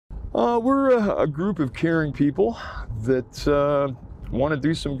We're a group of caring people that want to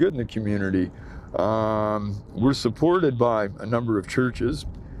do some good in the community. We're supported by a number of churches,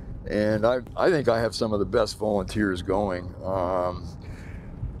 and I think I have some of the best volunteers going.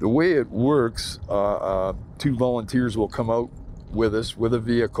 The way it works, 2 volunteers will come out with us with a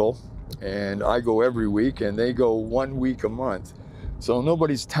vehicle, and I go every week, and they go 1 week a month. So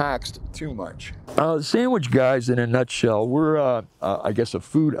nobody's taxed too much. Sandwich Guys, in a nutshell, we're, I guess, a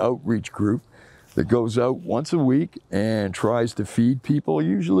food outreach group that goes out once a week and tries to feed people,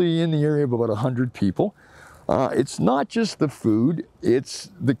 usually in the area of about 100 people. It's not just the food,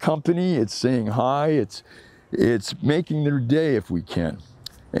 it's the company, it's saying hi, it's making their day if we can.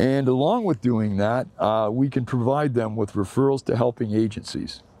 And along with doing that, we can provide them with referrals to helping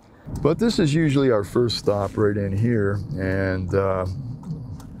agencies. But this is usually our first stop right in here, and like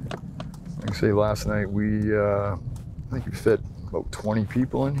I say, last night I think we fit about 20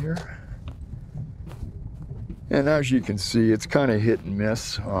 people in here. And as you can see, it's kind of hit and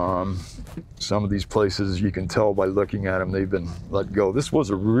miss. Some of these places, you can tell by looking at them, they've been let go. This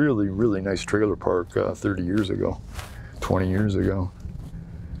was a really, really nice trailer park 30 years ago, 20 years ago.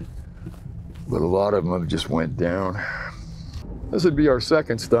 But a lot of them have just went down. This would be our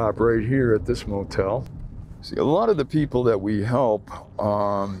second stop right here at this motel. See, a lot of the people that we help,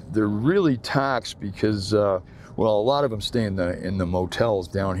 they're really taxed because, well, a lot of them stay in the motels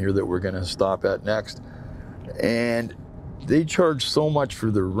down here that we're gonna stop at next. And they charge so much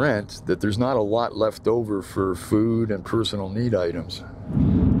for their rent that there's not a lot left over for food and personal need items.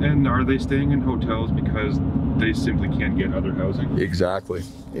 And are they staying in hotels because they simply can't get other housing? Exactly,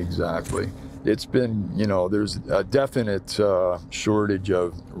 exactly. It's been, you know, there's a definite shortage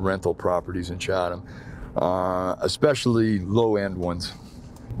of rental properties in Chatham, especially low-end ones.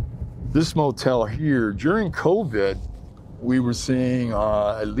 This motel here, during COVID, we were seeing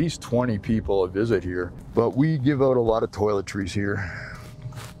at least 20 people a visit here, but we give out a lot of toiletries here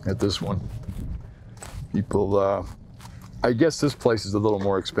at this one. People, I guess this place is a little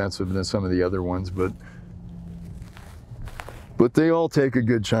more expensive than some of the other ones, but they all take a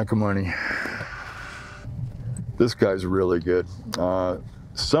good chunk of money. This guy's really good.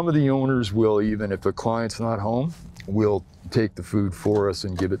 Some of the owners will, even if a client's not home, will take the food for us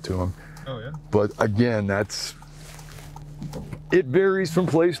and give it to them. Oh yeah. But again, it varies from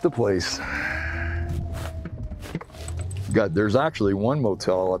place to place. There's actually one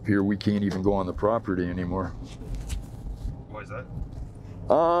motel up here, we can't even go on the property anymore. Why is that?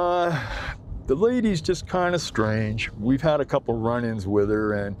 The lady's just kind of strange. We've had a couple run-ins with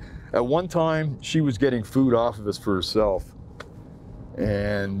her, and at one time she was getting food off of us for herself.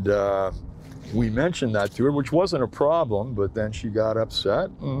 And we mentioned that to her, which wasn't a problem, but then she got upset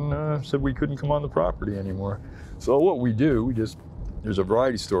and said we couldn't come on the property anymore. So what we do, there's a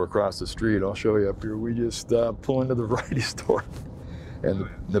variety store across the street. I'll show you up here. We just pull into the variety store and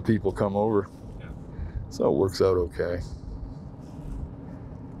the people come over. Yeah. So it works out okay.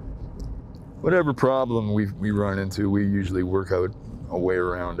 Whatever problem we run into, we usually work out a way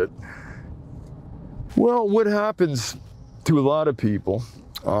around it. Well, what happens to a lot of people,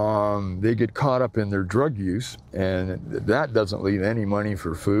 they get caught up in their drug use, and that doesn't leave any money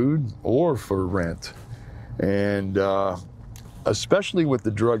for food or for rent. And especially with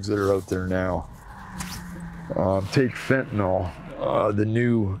the drugs that are out there now. Take fentanyl, the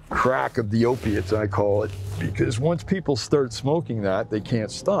new crack of the opiates, I call it, because once people start smoking that, they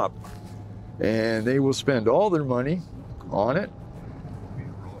can't stop. And they will spend all their money on it.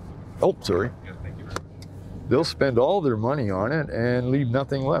 Oh, sorry. Yeah, thank you very much. They'll spend all their money on it and leave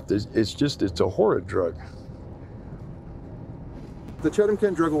nothing left. It's a horrid drug. The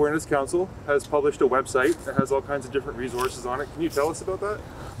Chatham-Kent Drug Awareness Council has published a website that has all kinds of different resources on it. Can you tell us about that?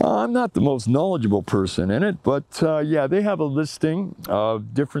 I'm not the most knowledgeable person in it, but yeah, they have a listing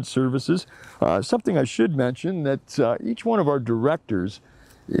of different services. Something I should mention, that each one of our directors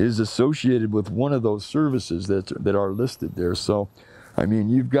is associated with one of those services that are listed there. So, I mean,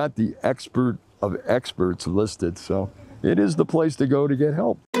 you've got the expert of experts listed, so it is the place to go to get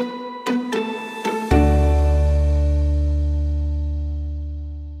help.